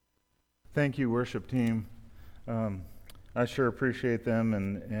Thank you, worship team. I sure appreciate them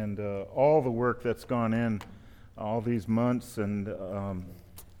and all the work that's gone in all these months, and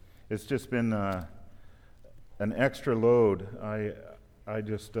it's just been an extra load. I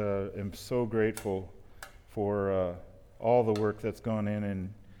just am so grateful for all the work that's gone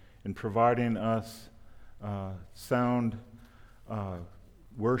in providing us sound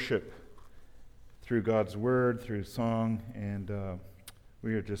worship through God's Word, through song, and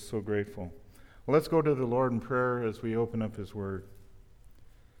we are just so grateful. Well, let's go to the Lord in prayer as we open up His Word.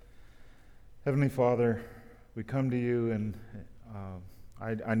 Heavenly Father, we come to you, and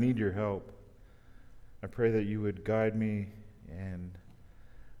I need your help. I pray that you would guide me, and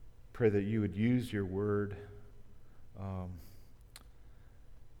pray that you would use your Word.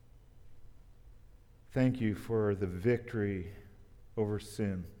 Thank you for the victory over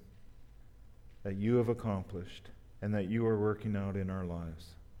sin that you have accomplished and that you are working out in our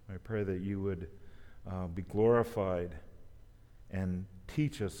lives. I pray that you would be glorified and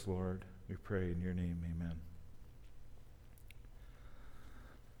teach us, Lord. We pray in your name, amen.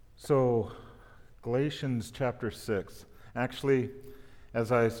 So, Galatians chapter 6. Actually,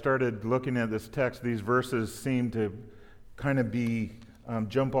 as I started looking at this text, these verses seem to kind of be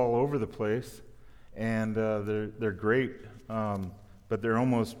jump all over the place, and they're great, but they're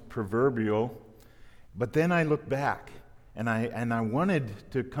almost proverbial. But then I look back, and I wanted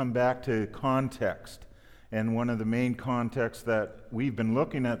to come back to context. And one of the main contexts that we've been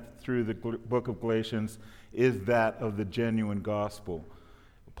looking at through the book of Galatians is that of the genuine gospel.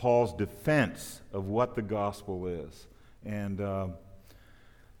 Paul's defense of what the gospel is. And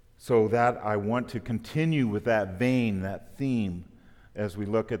so that I want to continue with that vein, that theme, as we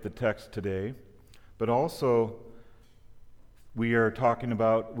look at the text today. But also, we are talking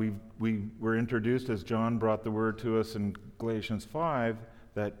about, we were introduced as John brought the word to us in Galatians 5,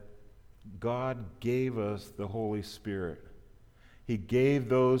 that God gave us the Holy Spirit. He gave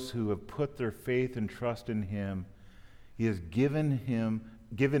those who have put their faith and trust in Him. He has given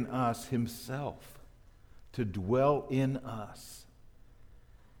us Himself to dwell in us.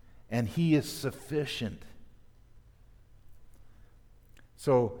 And He is sufficient.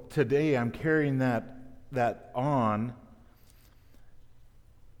 So today I'm carrying that on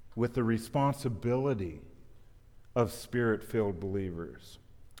with the responsibility of Spirit-filled believers.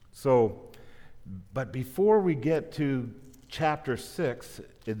 So, but before we get to chapter 6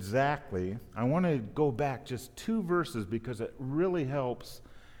 exactly, I want to go back just 2 verses because it really helps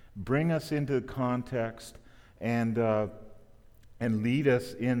bring us into context and lead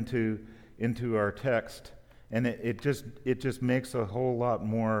us into our text. And it just makes a whole lot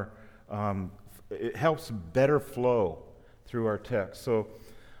more, it helps better flow through our text. So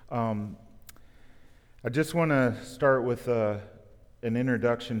I just want to start with an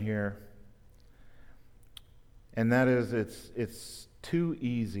introduction here. And that is, it's too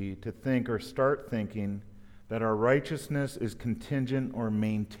easy to think or start thinking that our righteousness is contingent or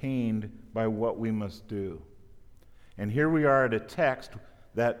maintained by what we must do. And here we are at a text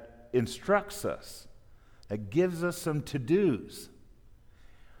that instructs us, that gives us some to-dos.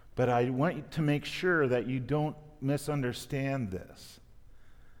 But I want to make sure that you don't misunderstand this.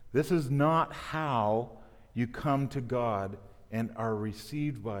 This is not how you come to God and are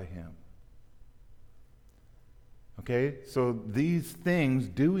received by Him. Okay? So these things,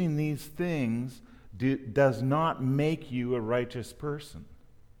 doing these things, does not make you a righteous person.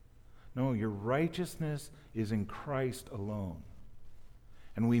 No, your righteousness is in Christ alone.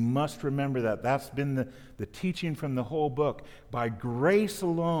 And we must remember that. That's been the teaching from the whole book. By grace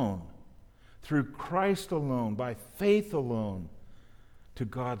alone, through Christ alone, by faith alone, to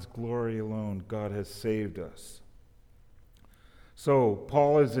God's glory alone, God has saved us. So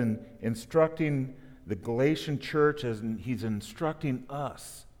Paul is instructing the Galatian church as he's instructing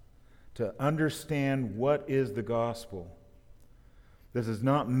us to understand what is the gospel. This is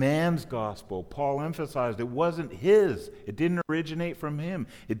not man's gospel. Paul emphasized it wasn't his. It didn't originate from him.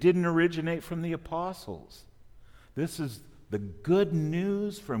 It didn't originate from the apostles. This is the good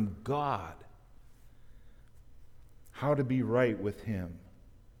news from God. How to be right with Him.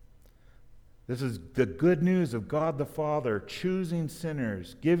 This is the good news of God the Father choosing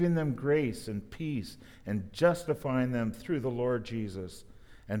sinners, giving them grace and peace, and justifying them through the Lord Jesus,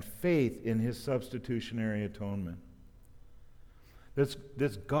 and faith in His substitutionary atonement. This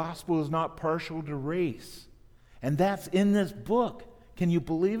gospel is not partial to race. And that's in this book. Can you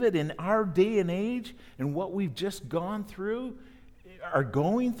believe it? In our day and age, and what we've just gone through, are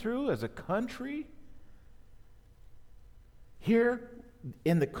going through as a country, here,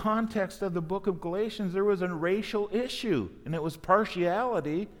 in the context of the book of Galatians, there was a racial issue, and it was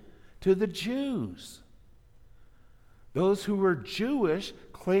partiality to the Jews. Those who were Jewish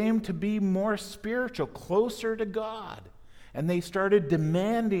claimed to be more spiritual, closer to God. And they started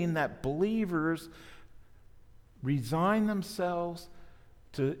demanding that believers resign themselves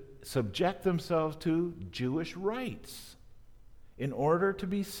to subject themselves to Jewish rites in order to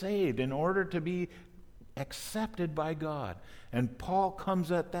be saved, in order to be accepted by God. And Paul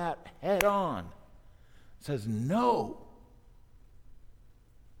comes at that head on. Says, no.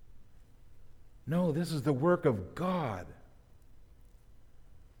 No, this is the work of God.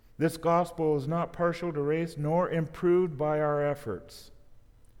 This gospel is not partial to race, nor improved by our efforts.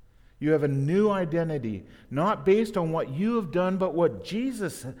 You have a new identity, not based on what you have done, but what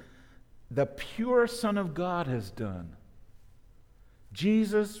Jesus, the pure Son of God, has done.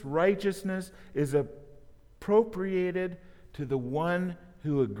 Jesus' righteousness is appropriated to the one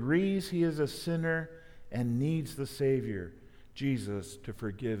who agrees he is a sinner and needs the Savior, Jesus, to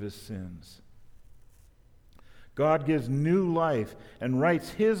forgive his sins. God gives new life and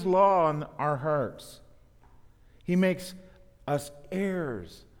writes his law on our hearts. He makes us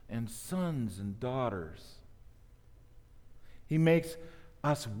heirs and sons and daughters. He makes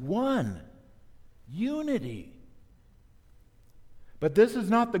us one, unity. But this is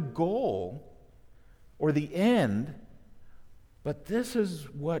not the goal or the end, but this is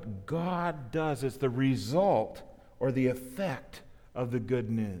what God does. It's the result or the effect of the good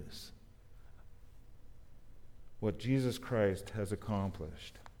news. What Jesus Christ has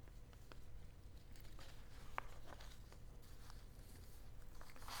accomplished.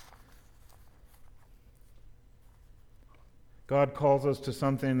 God calls us to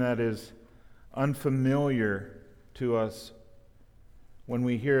something that is unfamiliar to us when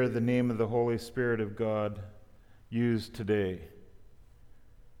we hear the name of the Holy Spirit of God used today.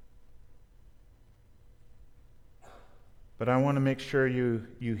 But I want to make sure you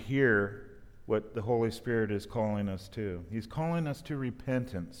hear what the Holy Spirit is calling us to. He's calling us to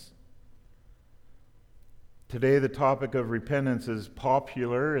repentance. Today, the topic of repentance is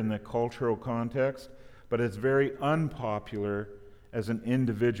popular in the cultural context, but it's very unpopular as an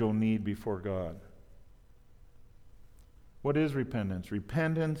individual need before God. What is repentance?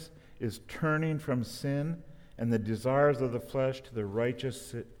 Repentance is turning from sin and the desires of the flesh to the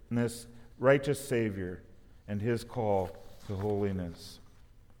righteous Savior and his call to holiness.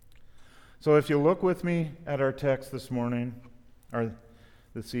 So if you look with me at our text this morning, or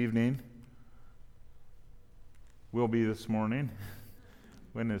this evening, will be this morning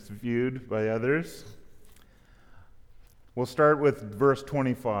when it's viewed by others. We'll start with verse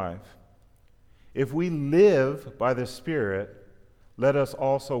 25. If we live by the Spirit, let us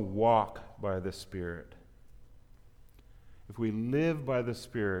also walk by the Spirit. If we live by the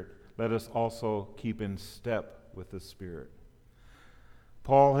Spirit, let us also keep in step with the Spirit.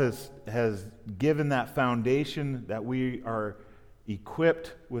 Paul has given that foundation that we are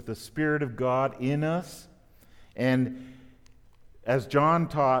equipped with the Spirit of God in us. And as John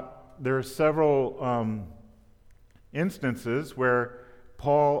taught, there are several instances where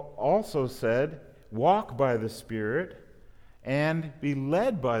Paul also said, walk by the Spirit and be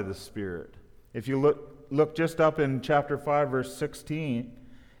led by the Spirit. If you look just up in chapter 5, verse 16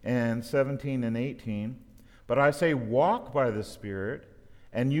 and 17 and 18, but I say walk by the Spirit,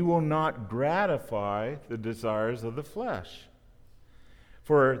 and you will not gratify the desires of the flesh.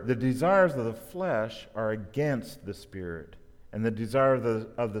 For the desires of the flesh are against the Spirit, and the desires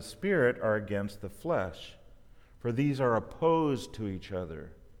of the Spirit are against the flesh. For these are opposed to each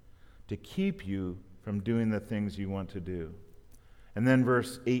other, to keep you from doing the things you want to do. And then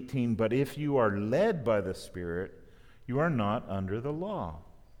verse 18, but if you are led by the Spirit, you are not under the law.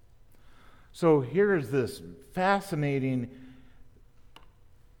 So here is this fascinating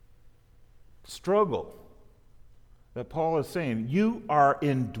struggle that Paul is saying. You are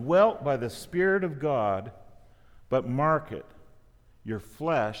indwelt by the Spirit of God, but mark it, your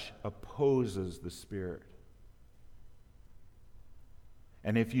flesh opposes the Spirit.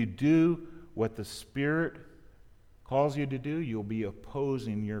 And if you do what the Spirit calls you to do, you'll be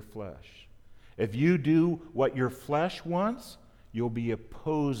opposing your flesh. If you do what your flesh wants, you'll be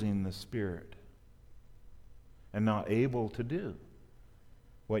opposing the Spirit and not able to do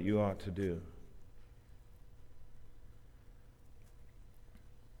what you ought to do.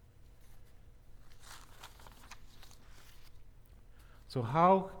 So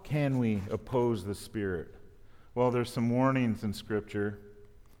how can we oppose the Spirit? Well, there's some warnings in Scripture.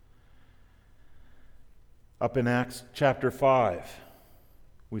 Up in Acts chapter 5,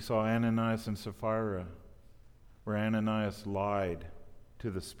 we saw Ananias and Sapphira, where Ananias lied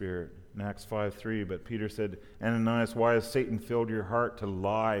to the Spirit. In Acts 5:3, but Peter said, Ananias, why has Satan filled your heart to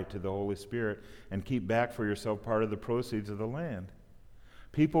lie to the Holy Spirit and keep back for yourself part of the proceeds of the land?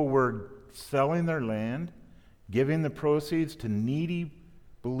 People were selling their land, giving the proceeds to needy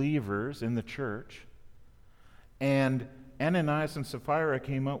believers in the church, and Ananias and Sapphira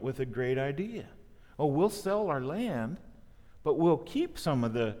came up with a great idea. Oh, we'll sell our land, but we'll keep some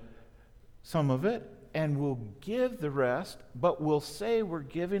of it, and we'll give the rest, but we'll say we're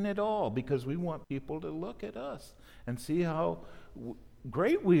giving it all because we want people to look at us and see how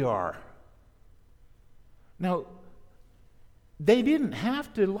great we are. Now, they didn't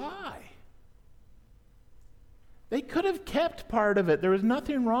have to lie. They could have kept part of it. There was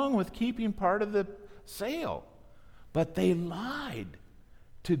nothing wrong with keeping part of the sale. But they lied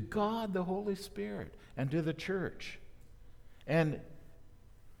to God, the Holy Spirit, and to the church. And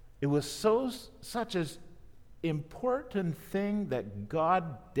it was such an important thing that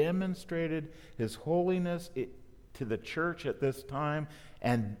God demonstrated His holiness to the church at this time,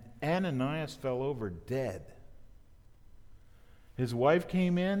 and Ananias fell over dead. His wife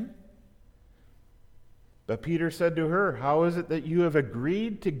came in, but Peter said to her, how is it that you have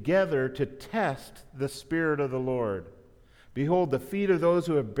agreed together to test the Spirit of the Lord? Behold, the feet of those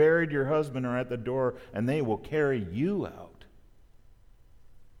who have buried your husband are at the door, and they will carry you out.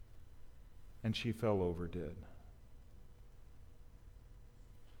 And she fell over dead.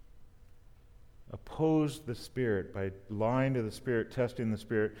 Opposed the Spirit by lying to the Spirit, testing the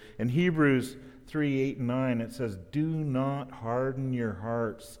Spirit. In Hebrews 3:8-9, it says, do not harden your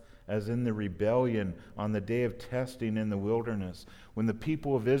hearts as in the rebellion on the day of testing in the wilderness. When the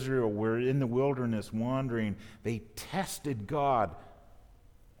people of Israel were in the wilderness wandering, they tested God.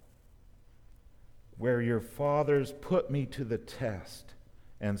 Where your fathers put me to the test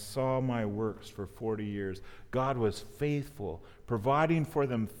and saw my works for 40 years. God was faithful, providing for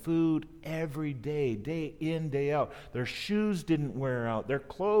them food every day, day in, day out. Their shoes didn't wear out. Their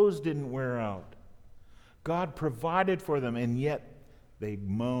clothes didn't wear out. God provided for them, and yet they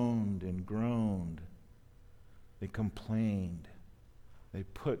moaned and groaned. They complained. They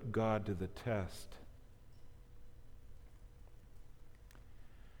put God to the test.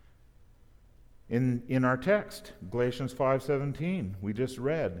 In our text, Galatians 5:17, we just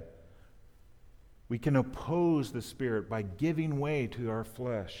read, we can oppose the Spirit by giving way to our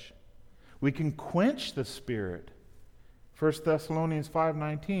flesh. We can quench the Spirit. 1 Thessalonians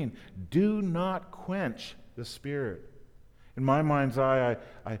 5:19, do not quench the Spirit. In my mind's eye,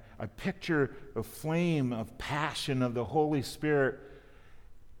 I picture a flame of passion of the Holy Spirit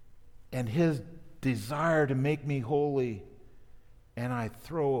and His desire to make me holy, and I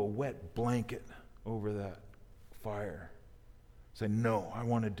throw a wet blanket over that fire. Say, no, I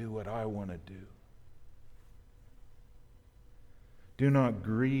want to do what I want to do. Do not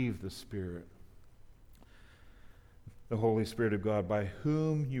grieve the Spirit, the Holy Spirit of God, by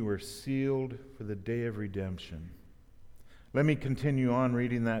whom you were sealed for the day of redemption. Let me continue on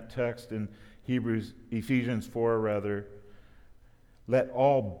reading that text in Ephesians 4. Let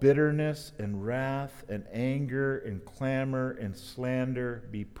all bitterness and wrath and anger and clamor and slander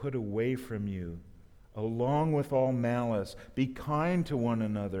be put away from you, along with all malice. Be kind to one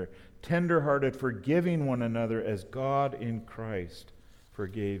another, tender-hearted, forgiving one another as God in Christ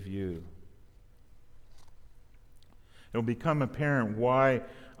forgave you. It'll become apparent why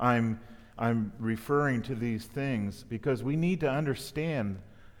I'm referring to these things, because we need to understand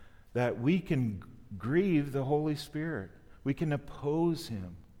that we can grieve the Holy Spirit. We can oppose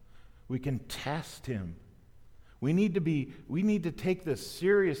Him. We can test Him. We need to take this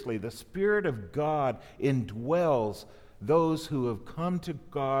seriously. The Spirit of God indwells those who have come to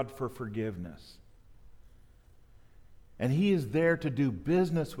God for forgiveness. And He is there to do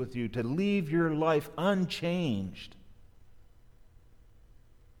business with you, to leave your life unchanged.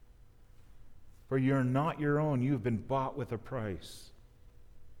 For you're not your own. You've been bought with a price.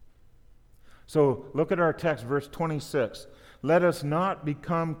 So look at our text, verse 26. Let us not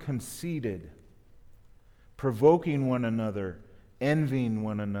become conceited, provoking one another, envying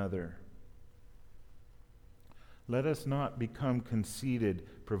one another. Let us not become conceited,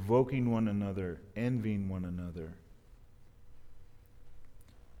 provoking one another, envying one another.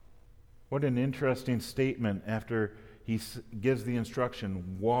 What an interesting statement after he gives the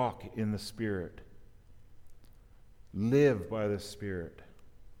instruction, walk in the Spirit. Live by the Spirit.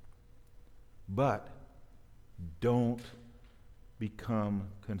 But don't become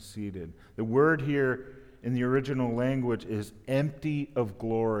conceited. The word here in the original language is empty of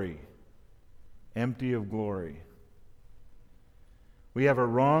glory. Empty of glory. We have a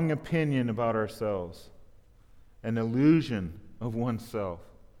wrong opinion about ourselves, an illusion of oneself.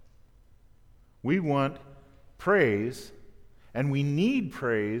 We want praise, and we need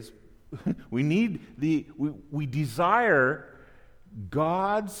praise. We desire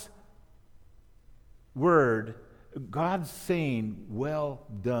God's word, God's saying, "Well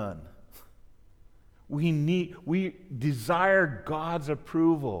done." We desire God's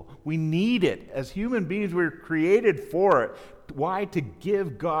approval. We need it. As human beings, we're created for it. Why? To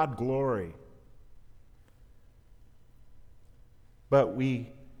give God glory. But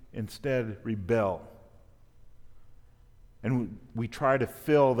we instead rebel. And we try to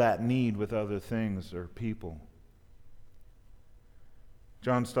fill that need with other things or people.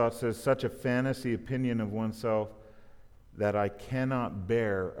 John Stott says, "Such a fantasy opinion of oneself that I cannot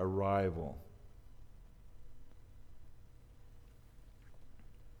bear a rival."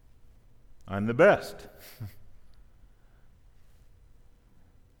 I'm the best.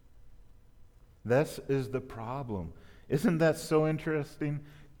 This is the problem. Isn't that so interesting?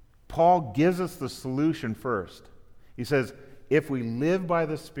 Paul gives us the solution first. He says, if we live by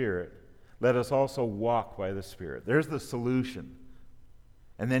the Spirit, let us also walk by the Spirit. There's the solution.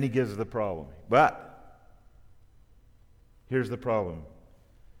 And then he gives the problem. But here's the problem.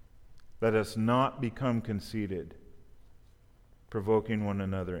 Let us not become conceited, provoking one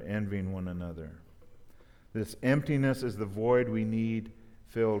another, envying one another. This emptiness is the void we need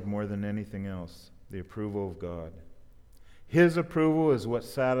filled more than anything else, the approval of God. His approval is what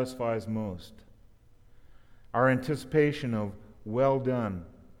satisfies most. Our anticipation of well done,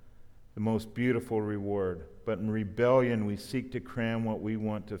 the most beautiful reward. But in rebellion, we seek to cram what we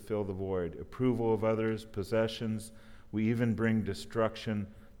want to fill the void. Approval of others, possessions. We even bring destruction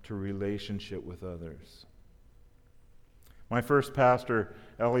to relationship with others. My first pastor,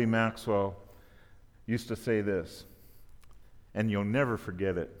 L.E. Maxwell, used to say this, and you'll never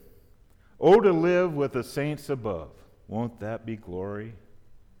forget it. "Oh, to live with the saints above. Won't that be glory?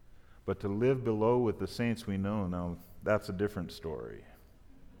 But to live below with the saints we know, now that's a different story."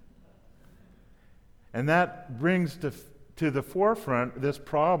 And that brings to the forefront this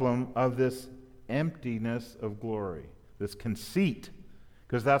problem of this emptiness of glory, this conceit,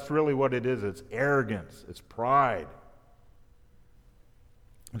 because that's really what it is. It's arrogance, it's pride,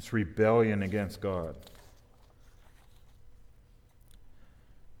 it's rebellion against God.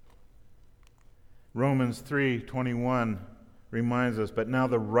 Romans 3:21 reminds us, "But now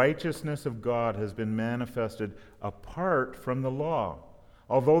the righteousness of God has been manifested apart from the law.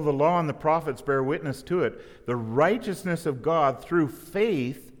 Although the law and the prophets bear witness to it, the righteousness of God through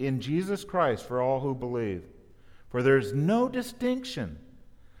faith in Jesus Christ for all who believe. For there is no distinction,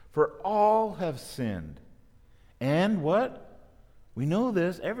 for all have sinned." And what? We know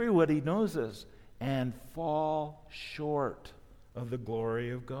this, everybody knows this, "and fall short of the glory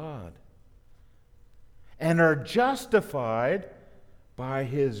of God, and are justified by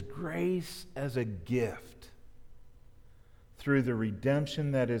His grace as a gift through the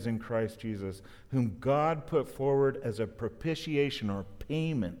redemption that is in Christ Jesus, whom God put forward as a propitiation or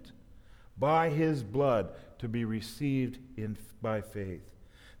payment by His blood to be received by faith."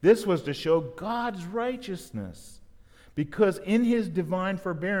 This was to show God's righteousness, because in His divine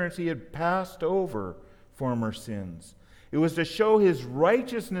forbearance He had passed over former sins. It was to show His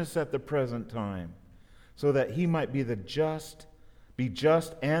righteousness at the present time, so that He might be just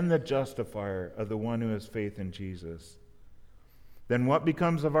and the justifier of the one who has faith in Jesus. Then what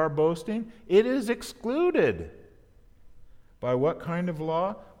becomes of our boasting? It is excluded. By what kind of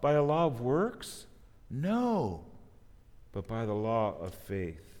law? By a law of works? No, but by the law of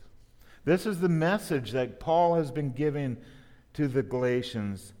faith. This is the message that Paul has been giving to the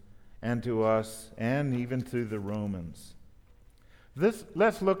Galatians and to us, and even to the Romans.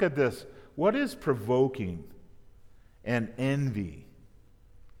 Let's look at this. What is provoking and envy?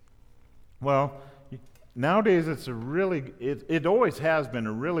 Well, nowadays it always has been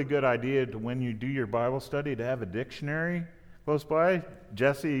a really good idea to, when you do your Bible study, to have a dictionary close by.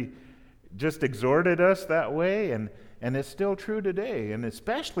 Jesse just exhorted us that way, and it's still true today, and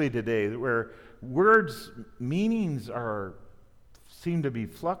especially today where words' meanings seem to be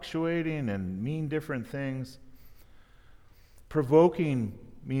fluctuating and mean different things. Provoking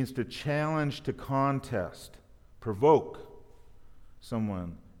means to challenge to contest, provoke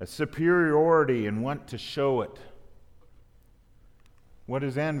someone, a superiority and want to show it. What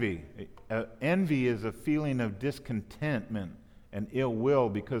is envy? Envy is a feeling of discontentment and ill will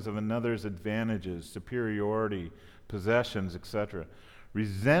because of another's advantages, superiority, possessions, etc.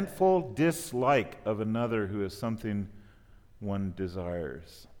 Resentful dislike of another who is something one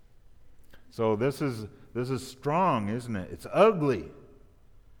desires. So this is strong, isn't it? It's ugly.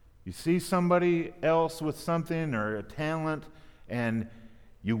 You see somebody else with something or a talent, and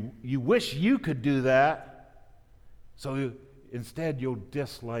you wish you could do that, so instead you'll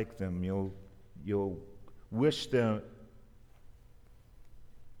dislike them, you'll wish them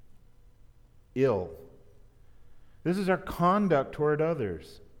ill. This is our conduct toward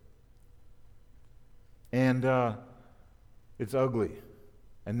others. And it's ugly.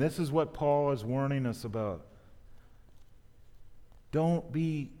 And this is what Paul is warning us about. Don't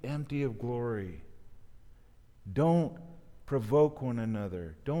be empty of glory. Don't provoke one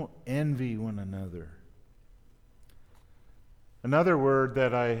another. Don't envy one another. Another word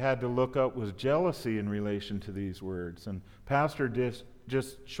that I had to look up was jealousy in relation to these words. And Pastor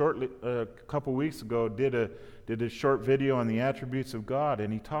just shortly, a couple weeks ago, did a short video on the attributes of God,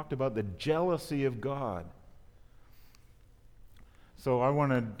 and he talked about the jealousy of God. So I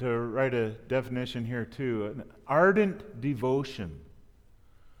wanted to write a definition here too. An ardent devotion.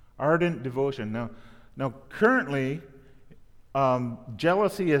 Ardent devotion. Now currently,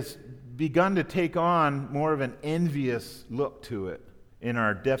 jealousy has begun to take on more of an envious look to it in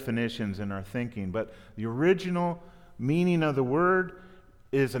our definitions and our thinking. But the original meaning of the word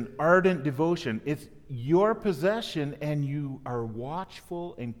is an ardent devotion. It's your possession, and you are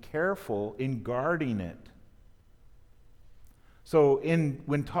watchful and careful in guarding it. So when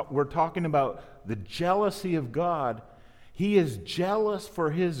we're talking about the jealousy of God, He is jealous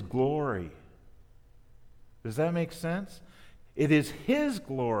for His glory. Does that make sense? It is His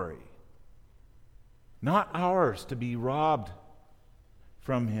glory, not ours, to be robbed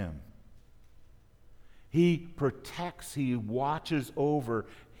from Him. He protects, He watches over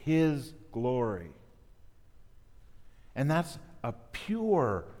His glory. And that's a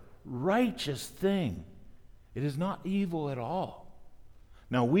pure, righteous thing. It is not evil at all.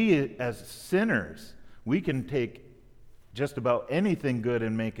 Now, we as sinners, we can take just about anything good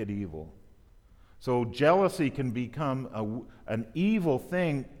and make it evil. So jealousy can become an evil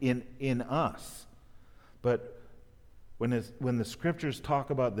thing in us. But when the Scriptures talk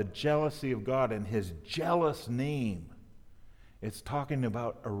about the jealousy of God and His jealous name, it's talking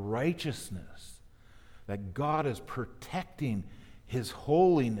about a righteousness, that God is protecting His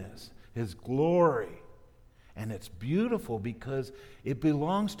holiness, His glory. And it's beautiful because it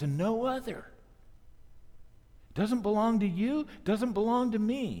belongs to no other. It doesn't belong to you, it doesn't belong to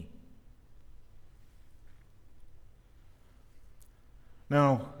me.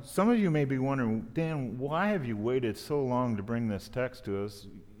 Now, some of you may be wondering, Dan, why have you waited so long to bring this text to us?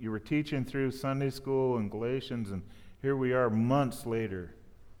 You were teaching through Sunday school and Galatians, and here we are months later.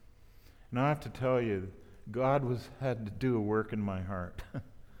 And I have to tell you, God had to do a work in my heart.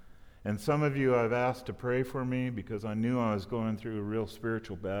 And some of you I've asked to pray for me because I knew I was going through a real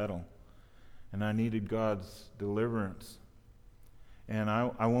spiritual battle. And I needed God's deliverance. And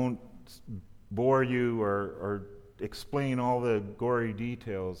I won't bore you or explain all the gory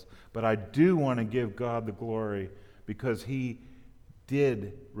details, but I do want to give God the glory because He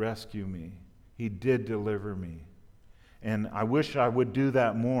did rescue me. He did deliver me. And I wish I would do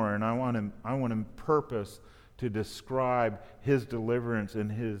that more, and I want to purpose to describe His deliverance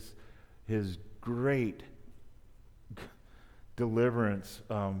and His great deliverance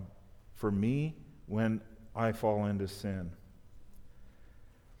for me when I fall into sin.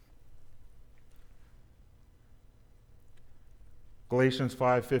 Galatians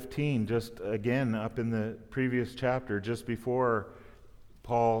 5:15, just again up in the previous chapter, just before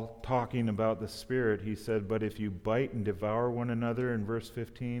Paul talking about the Spirit, he said, "But if you bite and devour one another," in verse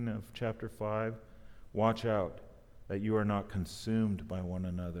 15 of chapter 5, "watch out that you are not consumed by one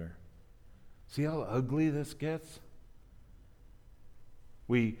another." See how ugly this gets?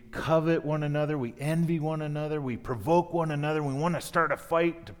 We covet one another, we envy one another, we provoke one another, we want to start a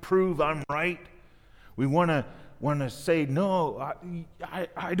fight to prove I'm right. We want to say, no,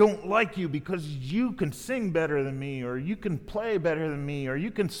 I don't like you because you can sing better than me, or you can play better than me, or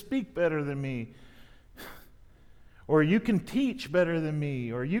you can speak better than me, or you can teach better than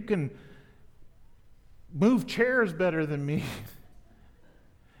me, or you can move chairs better than me.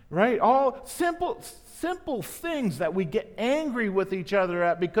 Right? All simple things that we get angry with each other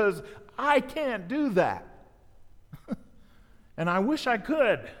at because I can't do that. And I wish I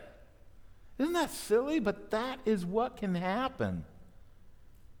could. Isn't that silly? But that is what can happen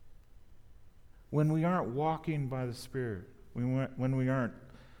when we aren't walking by the Spirit, when we aren't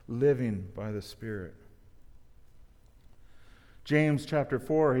living by the Spirit. James chapter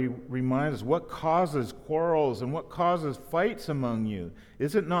 4, he reminds us, what causes quarrels and what causes fights among you?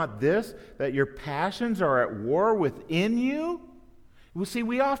 Is it not this, that your passions are at war within you? Well, see,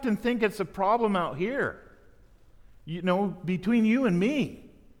 we often think it's a problem out here, between you and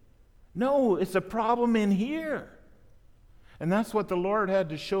me. No, it's a problem in here. And that's what the Lord had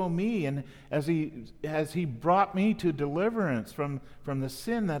to show me, and as He brought me to deliverance from the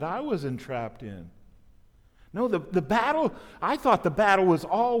sin that I was entrapped in. No, the battle, I thought the battle was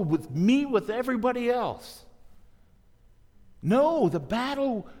all with me, with everybody else. No, the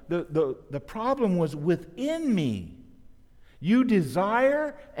battle, the problem was within me. You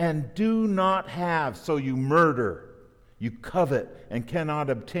desire and do not have, so you murder. You covet and cannot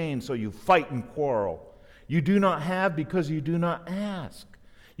obtain, so you fight and quarrel. You do not have because you do not ask.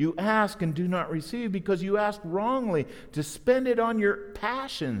 You ask and do not receive because you ask wrongly to spend it on your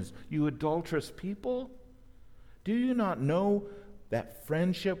passions, you adulterous people. Do you not know that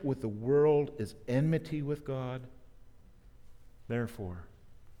friendship with the world is enmity with God? Therefore,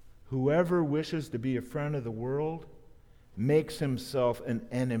 whoever wishes to be a friend of the world makes himself an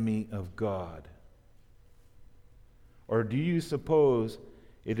enemy of God. Or do you suppose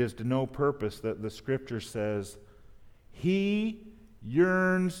it is to no purpose that the Scripture says, He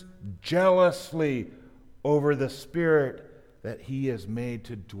yearns jealously over the Spirit that He has made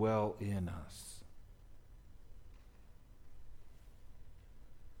to dwell in us?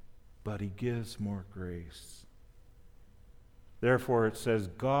 But He gives more grace. Therefore it says,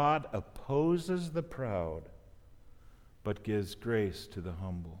 God opposes the proud, but gives grace to the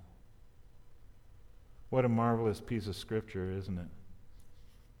humble. What a marvelous piece of Scripture, isn't it?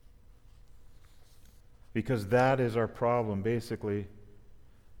 Because that is our problem, basically.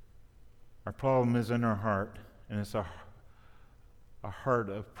 Our problem is in our heart, and it's a heart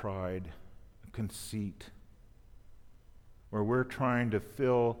of pride, conceit, where we're trying to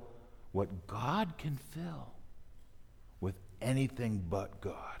fill what God can fill with anything but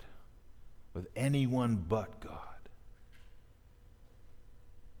God, with anyone but God.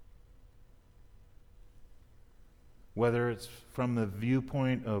 Whether it's from the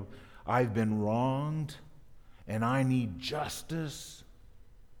viewpoint of, I've been wronged and I need justice.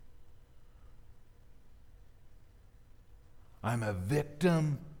 I'm a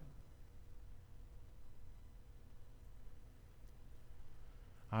victim.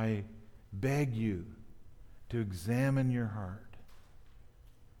 I beg you to examine your heart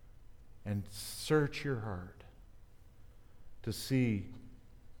and search your heart to see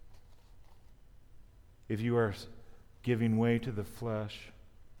if you are giving way to the flesh,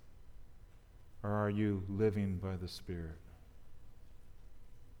 or are you living by the Spirit?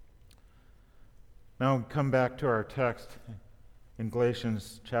 Now come back to our text in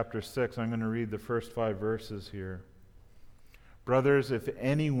Galatians chapter 6. I'm going to read the first 5 verses here. Brothers, if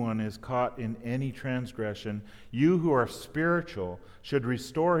anyone is caught in any transgression, you who are spiritual should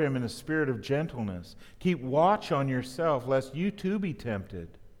restore him in a spirit of gentleness. Keep watch on yourself, lest you too be tempted.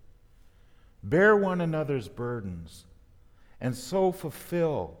 Bear one another's burdens, and so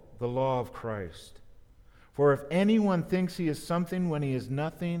fulfill the law of Christ. For if anyone thinks he is something when he is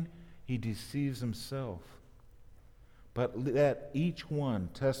nothing, he deceives himself. But let each one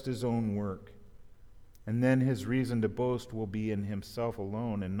test his own work, and then his reason to boast will be in himself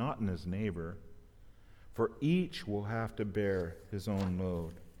alone and not in his neighbor. For each will have to bear his own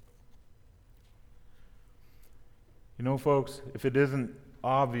load. You know, folks, if it isn't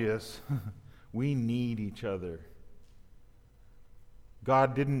obvious, we need each other.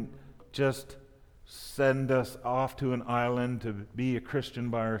 God didn't just send us off to an island to be a Christian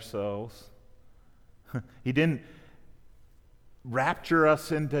by ourselves. He didn't rapture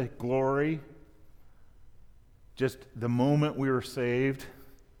us into glory just the moment we were saved.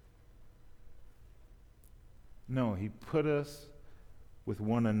 No, He put us with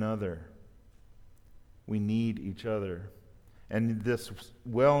one another. We need each other. And this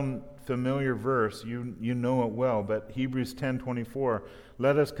familiar verse, you know it well, but Hebrews 10:24,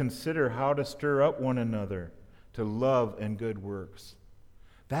 let us consider how to stir up one another to love and good works.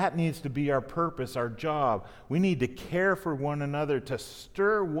 That needs to be our purpose, our job. We need to care for one another, to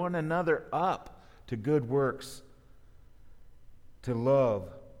stir one another up to good works, to love,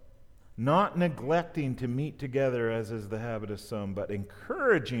 not neglecting to meet together as is the habit of some, but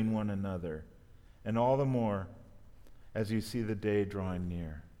encouraging one another, and all the more as you see the day drawing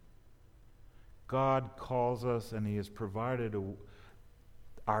near. God calls us, and He has provided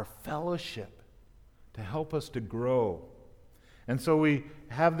our fellowship to help us to grow. And so we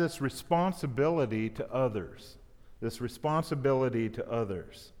have this responsibility to others. This responsibility to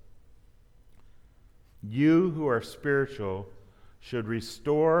others. You who are spiritual should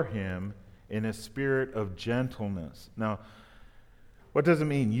restore him in a spirit of gentleness. Now, what does it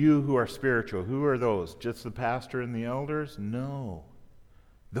mean, you who are spiritual? Who are those? Just the pastor and the elders? No.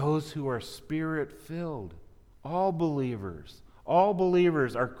 Those who are Spirit-filled. All believers. All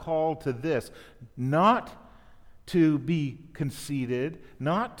believers are called to this. Not to be conceited,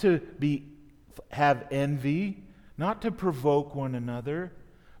 not to have envy, not to provoke one another,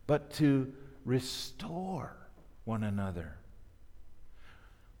 but to restore one another.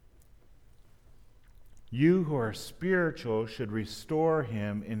 You who are spiritual should restore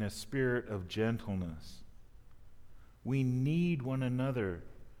him in a spirit of gentleness. We need one another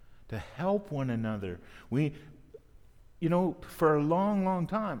to help one another. For a long, long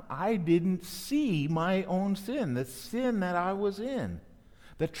time, I didn't see my own sin, the sin that I was in,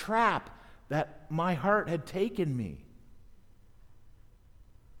 the trap that my heart had taken me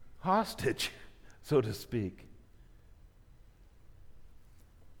hostage, so to speak.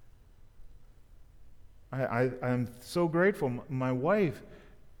 I'm so grateful. My wife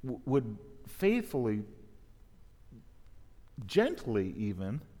would faithfully, gently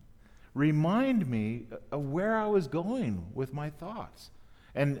even, remind me of where I was going with my thoughts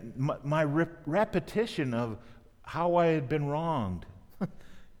and my repetition of how I had been wronged.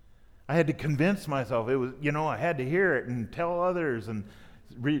 I had to convince myself it was, I had to hear it and tell others and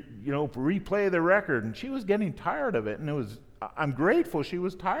replay the record. And she was getting tired of it, and I'm grateful she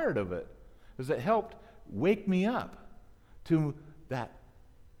was tired of it, because it helped wake me up to that,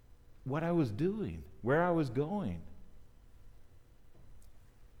 what I was doing, where I was going.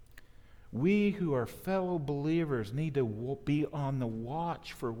 We who are fellow believers need to be on the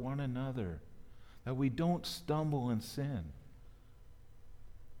watch for one another, that we don't stumble in sin.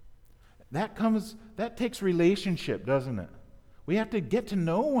 That takes relationship, doesn't it? We have to get to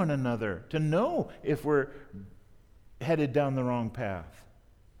know one another, to know if we're headed down the wrong path.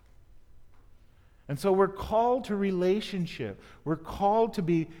 And so we're called to relationship. We're called to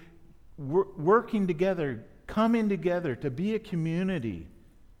be working together, coming together, to be a community,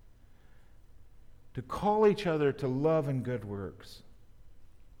 to call each other to love and good works.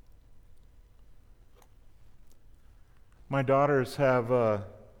 My daughters have a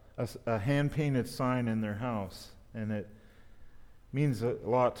hand-painted sign in their house, and it means a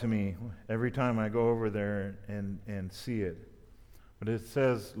lot to me every time I go over there and see it. But it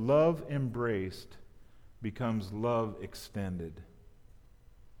says, "Love embraced becomes love extended."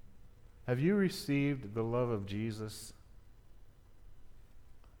 Have you received the love of Jesus?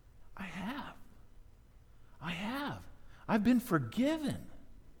 I have. I've been forgiven.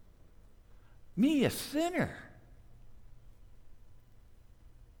 Me, a sinner.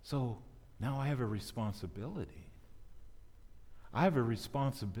 So now I have a responsibility. I have a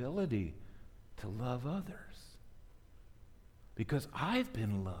responsibility to love others, because I've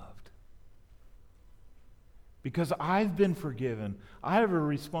been loved. Because I've been forgiven, I have a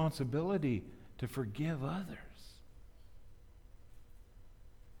responsibility to forgive others.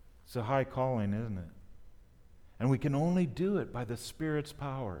 It's a high calling, isn't it? And we can only do it by the Spirit's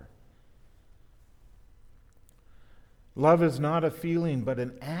power. Love is not a feeling, but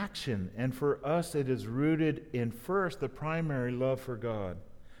an action. And for us, it is rooted in, first, the primary love for God,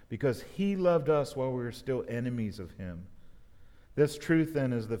 because He loved us while we were still enemies of Him. This truth,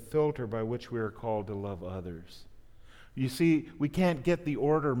 then, is the filter by which we are called to love others. You see, we can't get the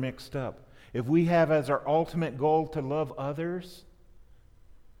order mixed up. If we have as our ultimate goal to love others,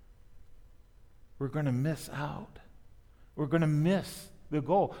 we're going to miss out. We're going to miss the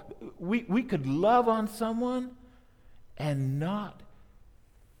goal. We could love on someone and not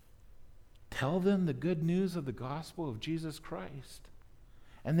tell them the good news of the gospel of Jesus Christ,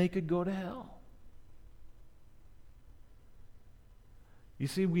 and they could go to hell. You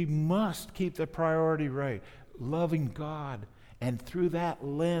see, we must keep the priority right, loving God, and through that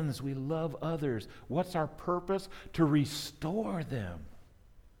lens we love others. What's our purpose? To restore them,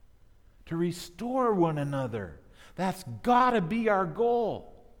 to restore one another. That's got to be our goal.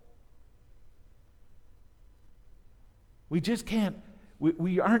 We just can't,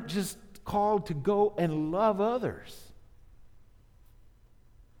 we aren't just called to go and love others,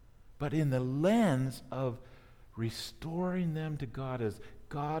 but in the lens of restoring them to God as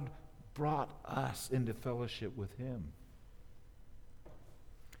God brought us into fellowship with Him.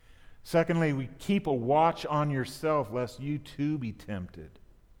 Secondly, we keep a watch on yourself lest you too be tempted.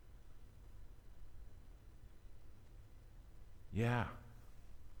 Yeah.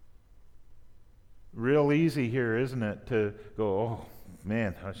 Real easy here, isn't it, to go, oh,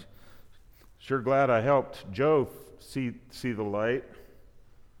 man, I'm sure glad I helped Joe see the light.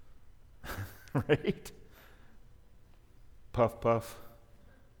 Right? Puff, puff.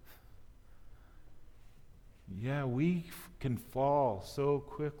 Yeah, we can fall so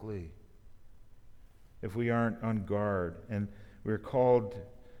quickly if we aren't on guard. And we're called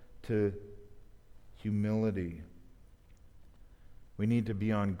to humility. We need to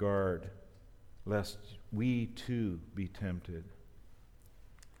be on guard. lest we too be tempted.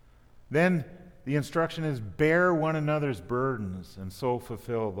 Then the instruction is bear one another's burdens and so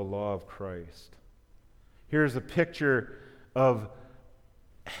fulfill the law of Christ. Here's a picture of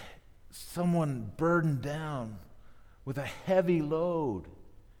someone burdened down with a heavy load,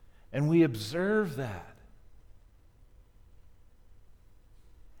 and we observe that.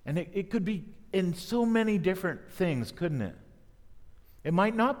 And it could be in so many different things, couldn't it? It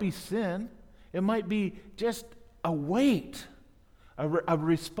might not be sin. It might be just a weight, a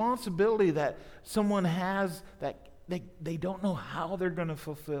responsibility that someone has that they don't know how they're going to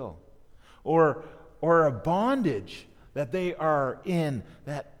fulfill. Or a bondage that they are in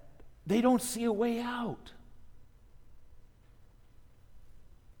that they don't see a way out.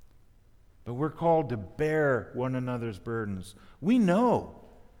 But we're called to bear one another's burdens. We know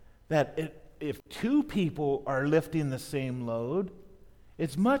that if two people are lifting the same load,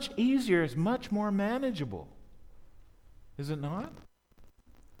 it's much easier, it's much more manageable. Is it not?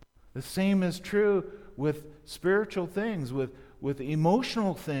 The same is true with spiritual things, with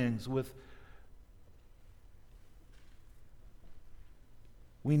emotional things,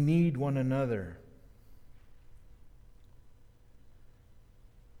 we need one another.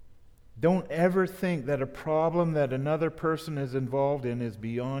 Don't ever think that a problem that another person is involved in is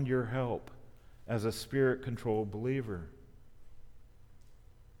beyond your help as a Spirit-controlled believer.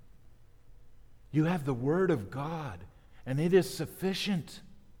 You have the Word of God, and it is sufficient.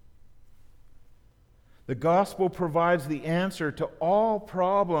 The gospel provides the answer to all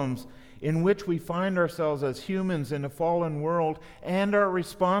problems in which we find ourselves as humans in a fallen world and our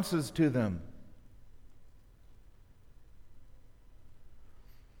responses to them.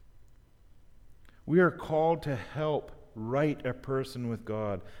 We are called to help right a person with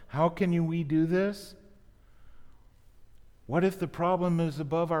God. How can we do this? What if the problem is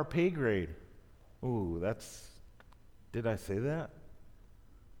above our pay grade? Oh, did I say that?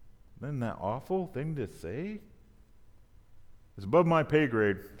 Isn't that awful thing to say? It's above my pay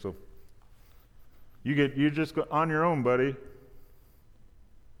grade, so you just go on your own, buddy.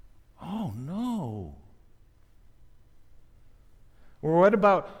 Oh, no. Or what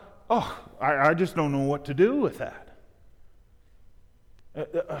about, I just don't know what to do with that.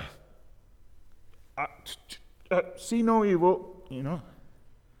 See no evil,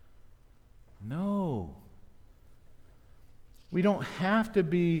 No. We don't have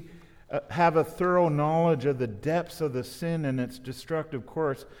to have a thorough knowledge of the depths of the sin and its destructive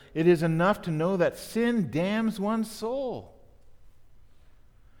course. It is enough to know that sin damns one's soul.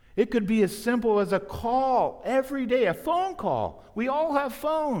 It could be as simple as a call every day, a phone call. We all have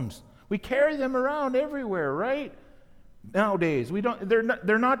phones. We carry them around everywhere, right? Nowadays,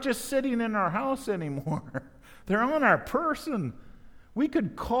 they're not just sitting in our house anymore. They're on our person. We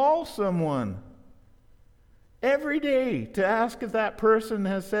could call someone every day to ask if that person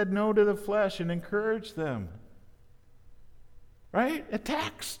has said no to the flesh and encourage them. Right? A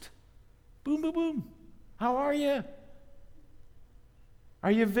text. Boom, boom, boom. How are you?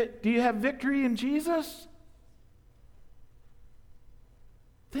 Do you have victory in Jesus?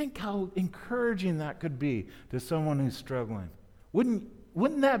 Think how encouraging that could be to someone who's struggling.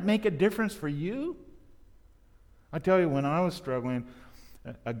 Wouldn't that make a difference for you? I tell you, when I was struggling,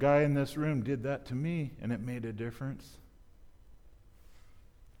 a guy in this room did that to me, and it made a difference.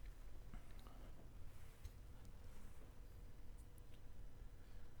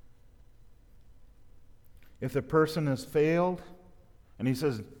 If the person has failed, and he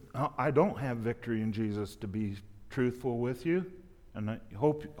says, I don't have victory in Jesus to be truthful with you, and I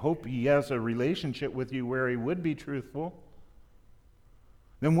hope he has a relationship with you where he would be truthful,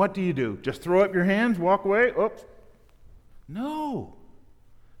 then what do? Just throw up your hands, walk away? Oops. No.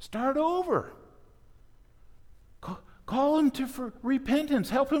 Start over. Call him to repentance.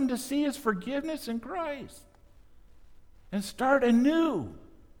 Help him to see his forgiveness in Christ. And start anew.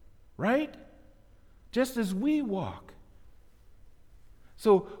 Right? Just as we walk.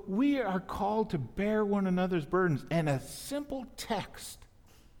 So we are called to bear one another's burdens. And a simple text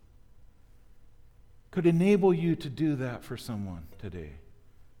could enable you to do that for someone today.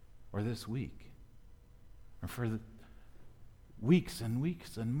 Or this week. Or for weeks and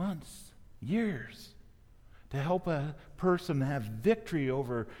weeks and months, years, to help a person have victory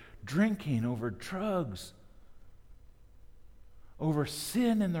over drinking, over drugs, over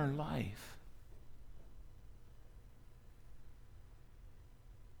sin in their life.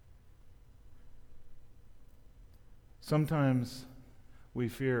 Sometimes we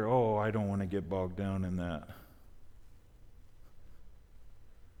fear, I don't want to get bogged down in that.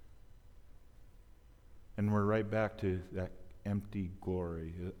 And we're right back to that empty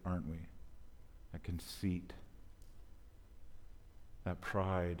glory, aren't we? that conceit, that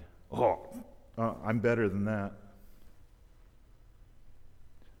pride. I'm better than that.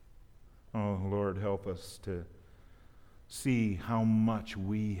 Oh, Lord, help us to see how much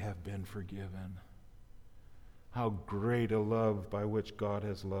we have been forgiven. How great a love by which God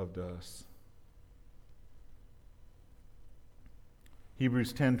has loved us.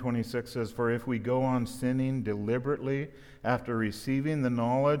 Hebrews 10:26 says, "For if we go on sinning deliberately after receiving the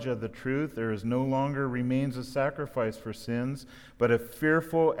knowledge of the truth, there is no longer remains a sacrifice for sins, but a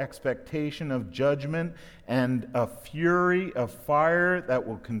fearful expectation of judgment and a fury of fire that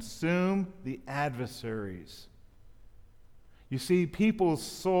will consume the adversaries." You see, people's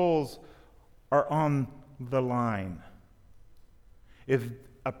souls are on the line. If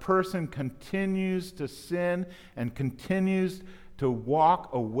a person continues to sin and continues to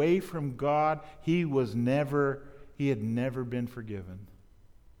walk away from God, he had never been forgiven.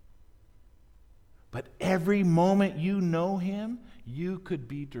 But every moment you know him, you could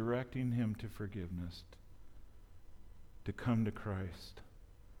be directing him to forgiveness, to come to Christ,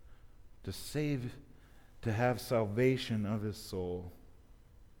 to have salvation of his soul.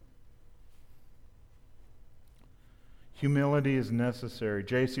 Humility is necessary.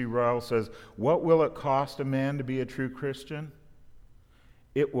 J.C. Ryle says, "What will it cost a man to be a true Christian?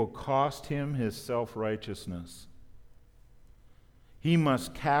 It will cost him his self-righteousness. He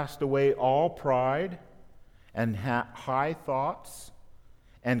must cast away all pride and high thoughts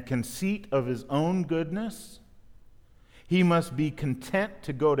and conceit of his own goodness. He must be content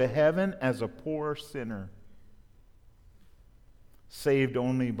to go to heaven as a poor sinner, saved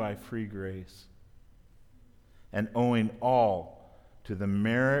only by free grace, and owing all to the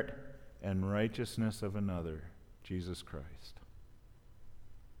merit and righteousness of another, Jesus Christ."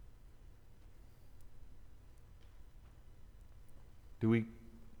 Do we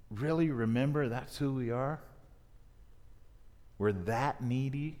really remember that's who we are? We're that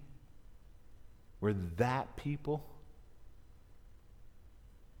needy. We're that people.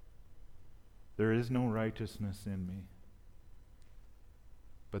 There is no righteousness in me,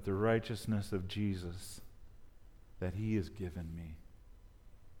 but the righteousness of Jesus that he has given me.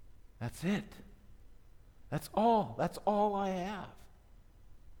 That's it. That's all. That's all I have.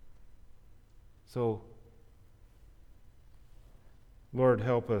 So, Lord,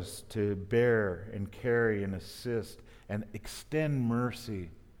 help us to bear and carry and assist and extend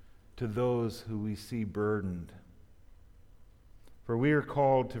mercy to those who we see burdened. For we are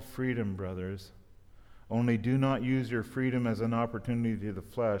called to freedom, brothers. Only do not use your freedom as an opportunity to the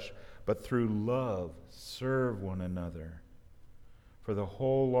flesh, but through love serve one another. For the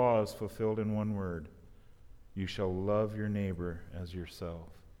whole law is fulfilled in one word: you shall love your neighbor as yourself.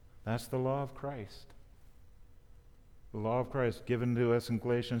 That's the law of Christ. The law of Christ given to us in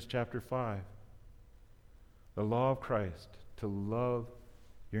Galatians chapter 5. The law of Christ, to love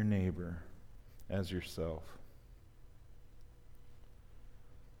your neighbor as yourself.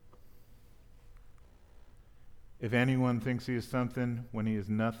 If anyone thinks he is something when he is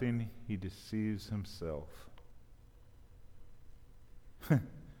nothing, he deceives himself.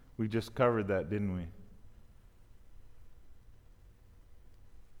 We just covered that, didn't we?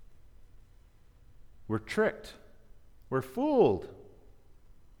 We're tricked. We're fooled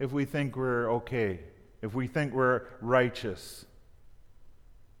if we think we're okay, if we think we're righteous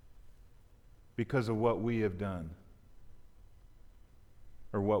because of what we have done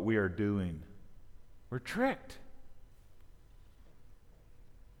or what we are doing. We're tricked.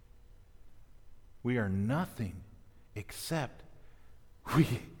 We are nothing except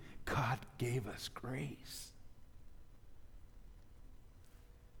God gave us grace.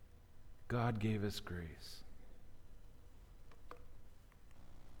 God gave us grace.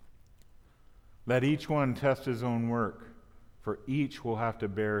 Let each one test his own work, for each will have to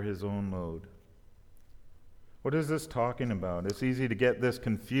bear his own load. What is this talking about? It's easy to get this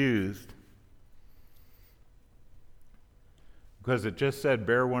confused because it just said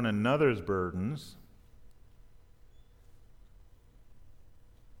bear one another's burdens.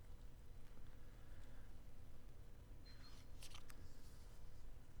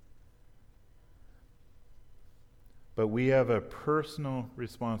 But we have a personal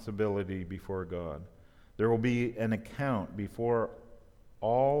responsibility before God. There will be an account before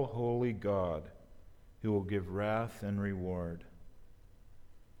all holy God, who will give wrath and reward.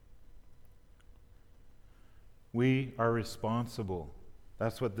 We are responsible.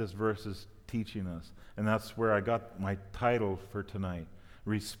 That's what this verse is teaching us. And that's where I got my title for tonight.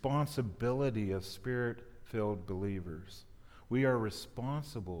 Responsibility of Spirit-filled believers. We are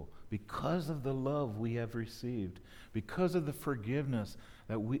responsible because of the love we have received, because of the forgiveness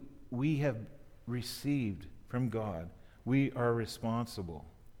that we have received from God, we are responsible.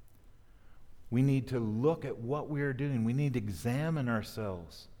 We need to look at what we are doing. We need to examine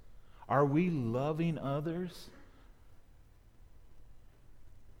ourselves. Are we loving others?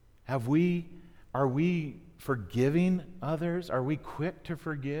 Are we forgiving others? Are we quick to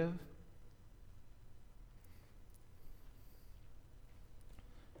forgive?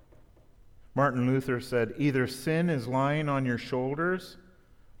 Martin Luther said, either sin is lying on your shoulders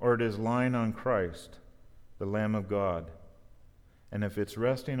or it is lying on Christ, the Lamb of God. And if it's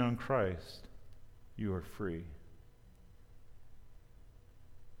resting on Christ, you are free.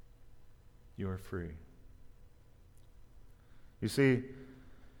 You are free. You see,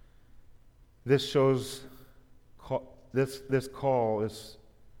 this shows, this call is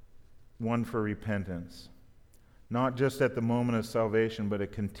one for repentance. Not just at the moment of salvation, but a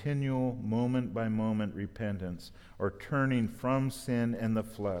continual moment-by-moment repentance, or turning from sin and the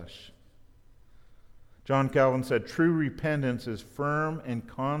flesh. John Calvin said, true repentance is firm and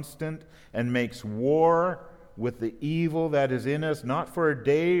constant and makes war with the evil that is in us, not for a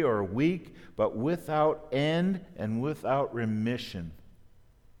day or a week, but without end and without remission.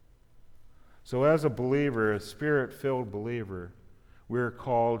 So as a believer, a Spirit-filled believer, we're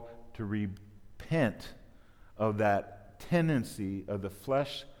called to repent of that tendency of the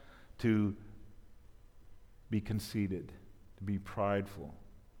flesh to be conceited, to be prideful.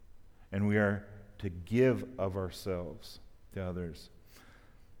 And we are to give of ourselves to others.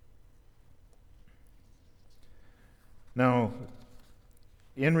 Now,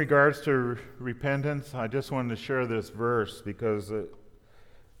 in regards to repentance, I just wanted to share this verse because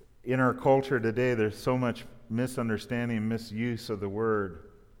in our culture today, there's so much misunderstanding and misuse of the word.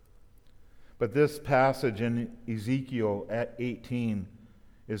 But this passage in Ezekiel at 18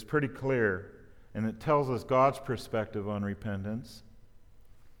 is pretty clear, and it tells us God's perspective on repentance.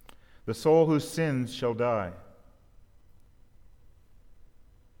 The soul who sins shall die.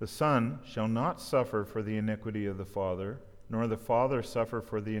 The son shall not suffer for the iniquity of the father, nor the father suffer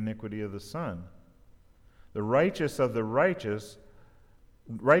for the iniquity of the son. The righteousness of the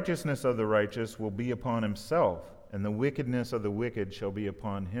righteous will be upon himself, and the wickedness of the wicked shall be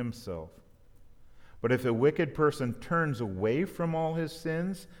upon himself. But if a wicked person turns away from all his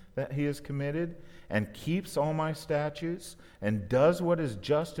sins that he has committed, and keeps all my statutes, and does what is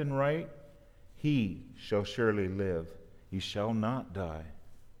just and right, he shall surely live. He shall not die.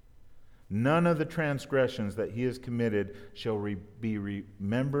 None of the transgressions that he has committed shall be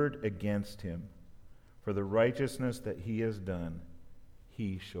remembered against him. For the righteousness that he has done,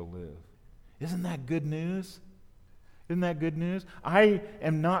 he shall live. Isn't that good news? Isn't that good news? I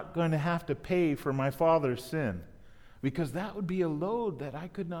am not going to have to pay for my father's sin, because that would be a load that I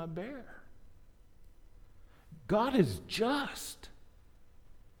could not bear. God is just.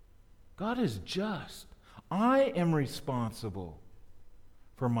 God is just. I am responsible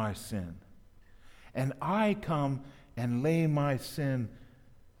for my sin. And I come and lay my sin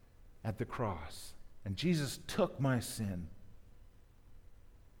at the cross. And Jesus took my sin.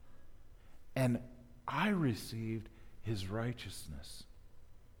 And I received his righteousness.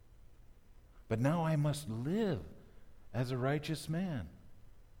 But now I must live as a righteous man.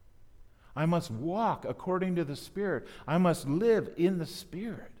 I must walk according to the Spirit. I must live in the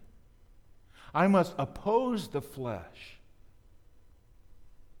Spirit. I must oppose the flesh.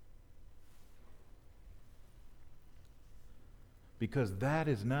 Because that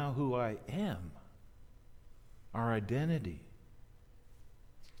is now who I am, our identity.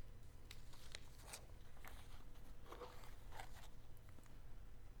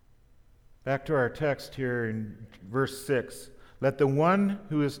 Back to our text here in verse 6. Let the one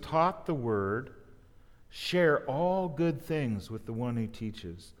who is taught the word share all good things with the one who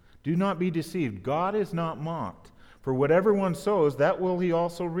teaches. Do not be deceived. God is not mocked. For whatever one sows, that will he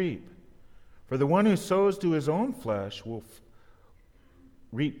also reap. For the one who sows to his own flesh will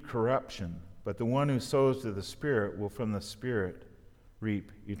reap corruption, but the one who sows to the Spirit will from the Spirit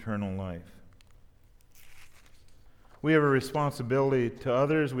reap eternal life. We have a responsibility to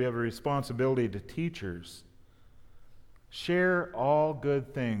others. We have a responsibility to teachers. Share all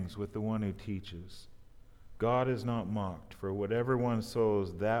good things with the one who teaches. God is not mocked, for whatever one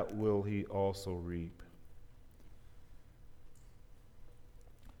sows, that will he also reap.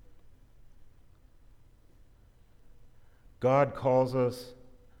 God calls us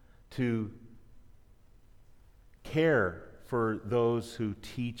to care for those who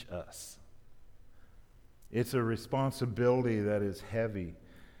teach us. It's a responsibility that is heavy.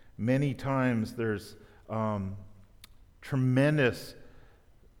 Many times there's tremendous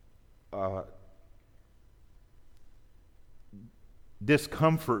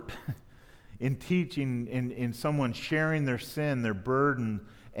discomfort in teaching, in someone sharing their sin, their burden,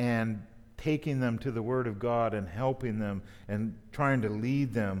 and taking them to the Word of God and helping them and trying to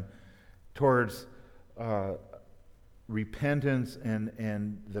lead them towards repentance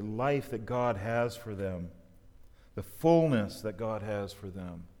and the life that God has for them, the fullness that God has for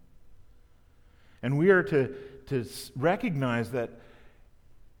them. And we are to recognize that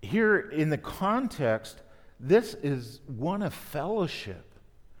here in the context, this is one of fellowship.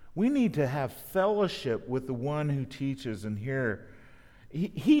 We need to have fellowship with the one who teaches, and here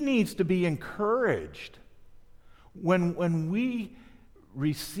he needs to be encouraged. When we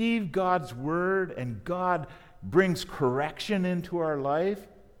receive God's word and God brings correction into our life,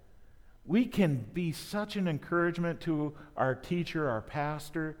 we can be such an encouragement to our teacher, our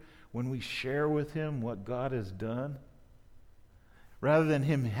pastor, when we share with him what God has done. Rather than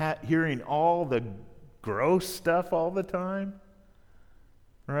him hearing all the gross stuff all the time,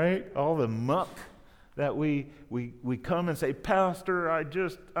 right? All the muck that we come and say, Pastor,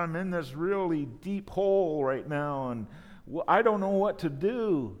 I'm in this really deep hole right now, and I don't know what to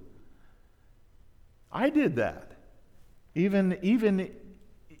do. I did that. Even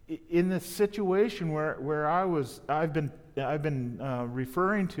in this situation where I've been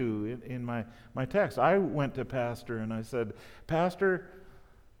referring to in my text. I went to Pastor and I said, Pastor,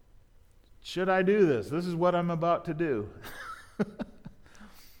 should I do this? This is what I'm about to do.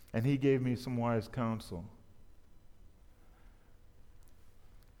 And he gave me some wise counsel.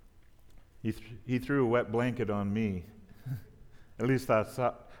 He threw a wet blanket on me. At least that's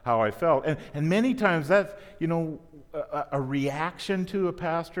how I felt. And many times that's, a reaction to a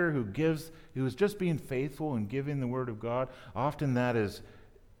pastor who is just being faithful and giving the word of God. Often that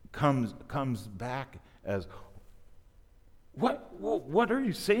comes back as, what are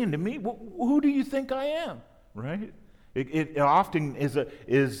you saying to me? Who do you think I am? Right? It often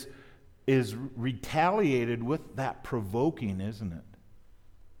is retaliated with that provoking, isn't it?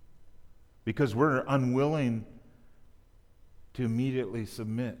 Because we're unwilling to immediately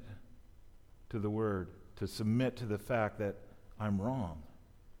submit to the word, to submit to the fact that I'm wrong.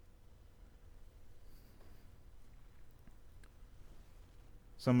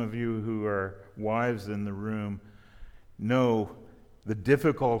 Some of you who are wives in the room know the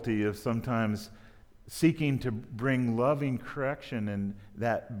difficulty of sometimes seeking to bring loving correction and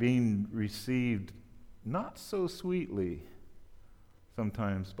that being received not so sweetly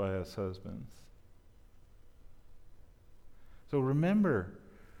sometimes by us husbands. So remember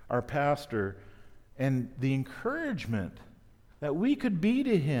our pastor and the encouragement that we could be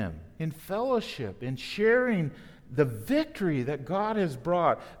to him in fellowship, in sharing the victory that God has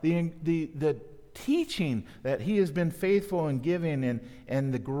brought, the teaching that he has been faithful in giving,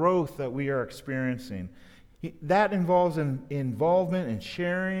 and the growth that we are experiencing. That involves involvement and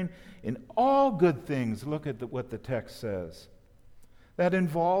sharing in all good things. Look at what the text says. That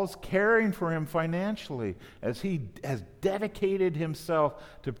involves caring for him financially as he has dedicated himself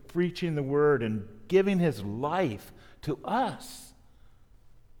to preaching the word and giving his life to us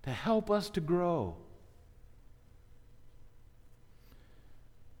to help us to grow.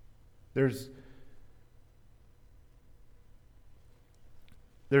 There's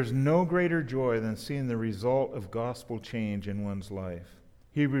no greater joy than seeing the result of gospel change in one's life.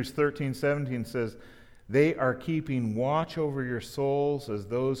 Hebrews 13:17 says, "They are keeping watch over your souls as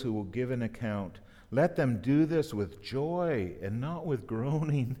those who will give an account. Let them do this with joy and not with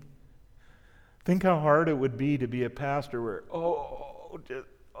groaning." Think how hard it would be to be a pastor where,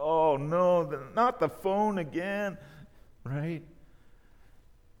 oh no, not the phone again, right?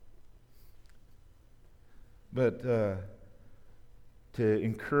 But to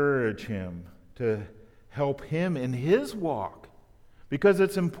encourage him, to help him in his walk, because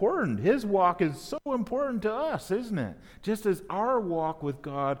it's important. His walk is so important to us, isn't it? Just as our walk with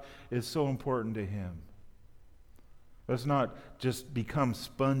God is so important to him. Let's not just become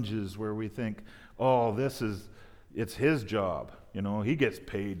sponges where we think, it's his job. He gets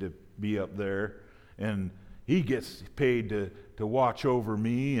paid to be up there, and he gets paid to watch over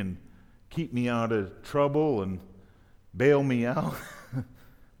me and keep me out of trouble and bail me out.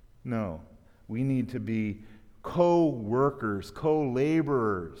 No, we need to be co-workers,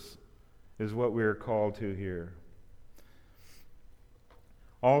 co-laborers is what we are called to here.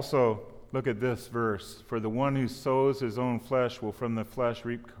 Also, look at this verse. "For the one who sows his own flesh will from the flesh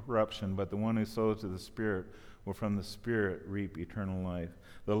reap corruption, but the one who sows to the Spirit will from the Spirit reap eternal life."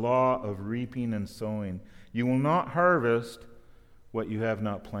 The law of reaping and sowing. You will not harvest what you have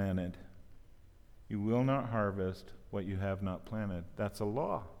not planted. You will not harvest what you have not planted. That's a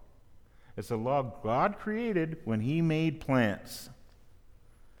law. It's a law God created when he made plants.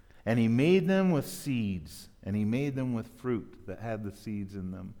 And he made them with seeds, and he made them with fruit that had the seeds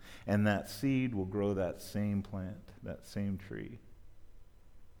in them. And that seed will grow that same plant, that same tree.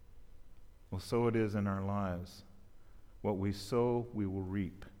 Well, so it is in our lives. What we sow, we will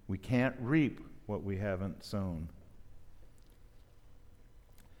reap. We can't reap what we haven't sown.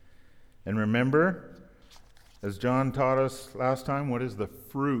 And remember, as John taught us last time, what is the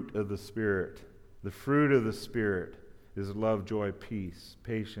fruit of the Spirit? The fruit of the Spirit is love, joy, peace,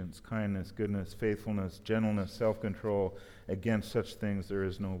 patience, kindness, goodness, faithfulness, gentleness, self-control. Against such things there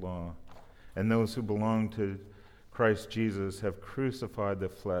is no law. And those who belong to Christ Jesus have crucified the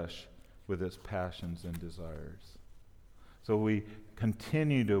flesh with its passions and desires. So we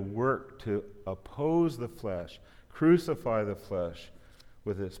continue to work to oppose the flesh, crucify the flesh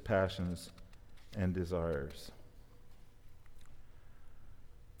with its passions and desires.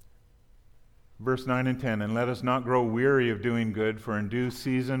 Verse 9 and 10, and let us not grow weary of doing good, for in due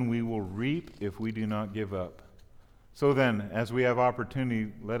season we will reap if we do not give up. So then, as we have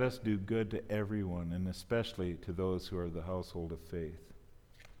opportunity, let us do good to everyone, and especially to those who are the household of faith.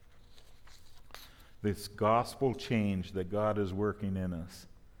 This gospel change that God is working in us.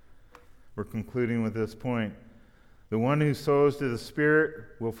 We're concluding with this point. The one who sows to the Spirit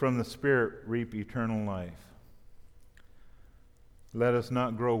will from the Spirit reap eternal life. Let us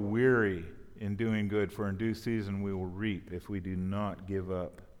not grow weary in doing good, for in due season we will reap if we do not give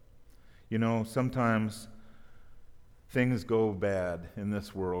up. You know, sometimes things go bad in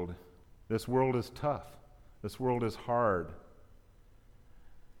this world. This world is tough. This world is hard.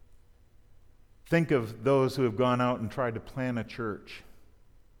 Think of those who have gone out and tried to plant a church.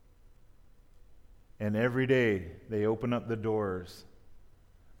 And every day they open up the doors.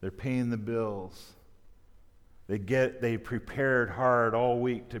 They're paying the bills. They prepared hard all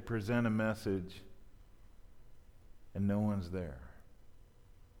week to present a message. And no one's there.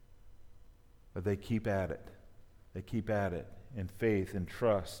 But they keep at it. They keep at it in faith and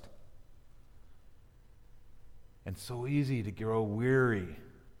trust. And so easy to grow weary.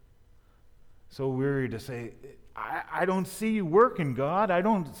 So weary to say, I don't see you working, God. I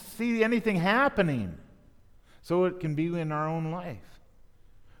don't see anything happening. So it can be in our own life.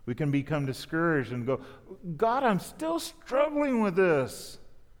 We can become discouraged and go, God, I'm still struggling with this.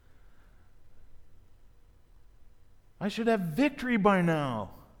 I should have victory by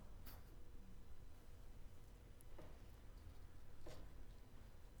now.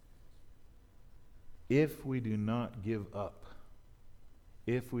 If we do not give up,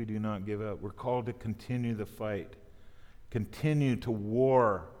 we're called to continue the fight, continue to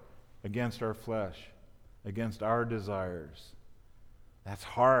war against our flesh, against our desires. That's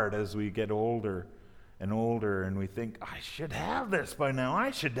hard as we get older and older, and we think, I should have this by now.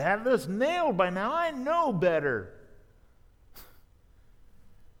 I should have this nailed by now. I know better.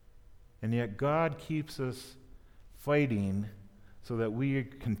 And yet God keeps us fighting so that we are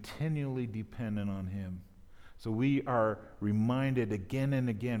continually dependent on Him. So we are reminded again and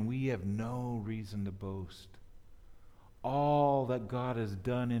again, we have no reason to boast. All that God has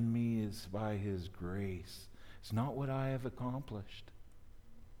done in me is by His grace. It's not what I have accomplished.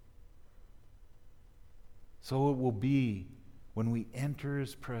 So it will be when we enter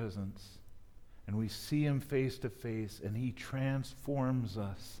His presence and we see Him face to face and He transforms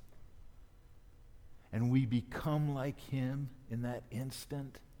us and we become like Him in that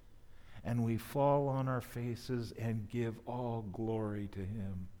instant, and we fall on our faces and give all glory to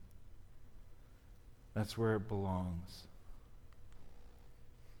Him. That's where it belongs.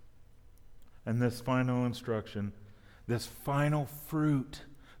 And this final instruction, this final fruit,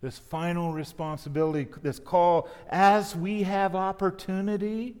 this final responsibility, this call, as we have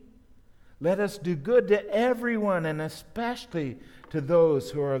opportunity, let us do good to everyone, and especially to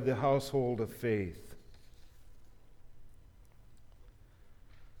those who are of the household of faith.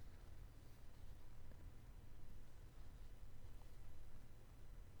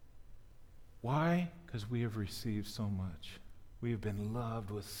 Why? Because we have received so much. We have been loved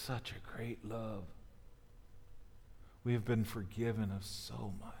with such a great love. We have been forgiven of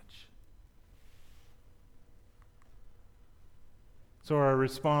so much. So our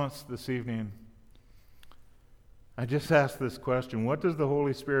response this evening, I just asked this question: what does the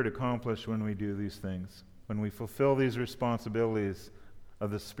Holy Spirit accomplish when we do these things? When we fulfill these responsibilities of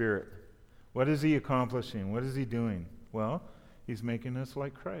the Spirit? What is He accomplishing? What is He doing? Well, He's making us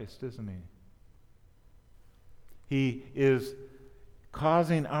like Christ, isn't He? He is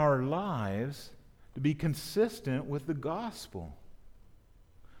causing our lives to be consistent with the gospel.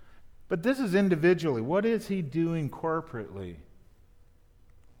 But this is individually. What is He doing corporately?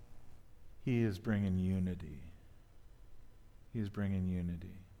 He is bringing unity. He is bringing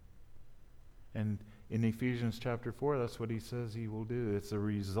unity. And in Ephesians chapter 4, that's what he says he will do. It's a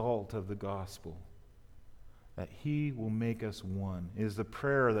result of the gospel, that he will make us one. It is the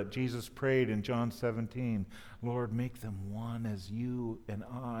prayer that Jesus prayed in John 17. Lord, make them one as you and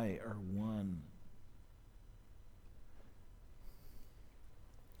I are one.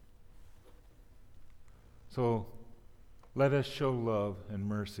 So let us show love and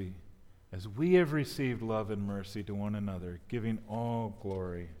mercy as we have received love and mercy to one another, giving all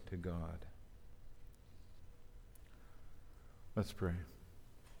glory to God. Let's pray.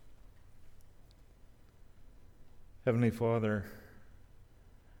 Heavenly Father,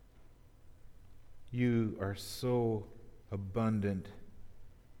 you are so abundant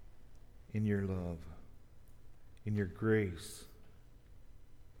in your love, in your grace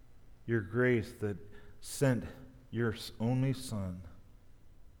that sent your only Son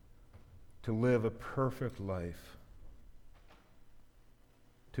to live a perfect life,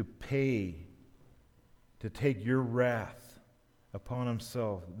 to take your wrath upon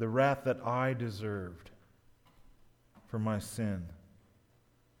himself, the wrath that I deserved for my sin.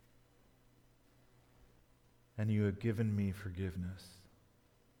 And you have given me forgiveness.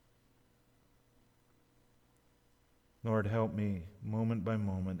 Lord, help me moment by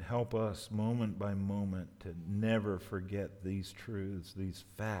moment. Help us moment by moment to never forget these truths, these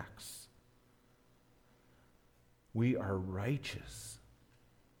facts. We are righteous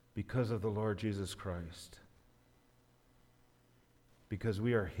because of the Lord Jesus Christ, because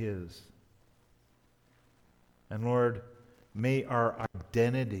we are his. And Lord, may our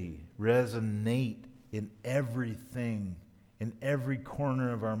identity resonate in everything, in every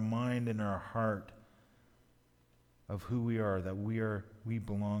corner of our mind and our heart, of who we are, that we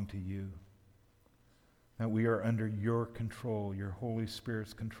belong to you, that we are under your control, your Holy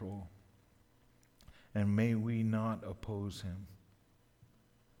Spirit's control. And may we not oppose him.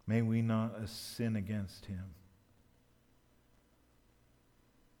 May we not sin against him.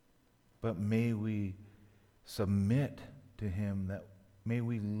 But may we submit to him, that may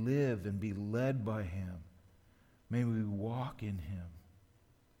we live and be led by him. May we walk in him,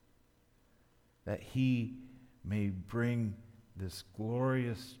 that he may bring these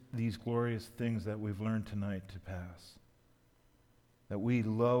glorious things that we've learned tonight to pass. That we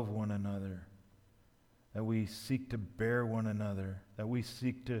love one another, that we seek to bear one another, that we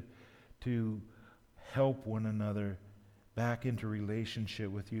seek to help one another back into relationship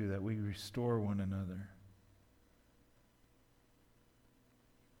with you, that we restore one another.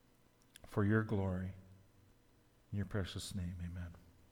 For your glory, in your precious name, amen.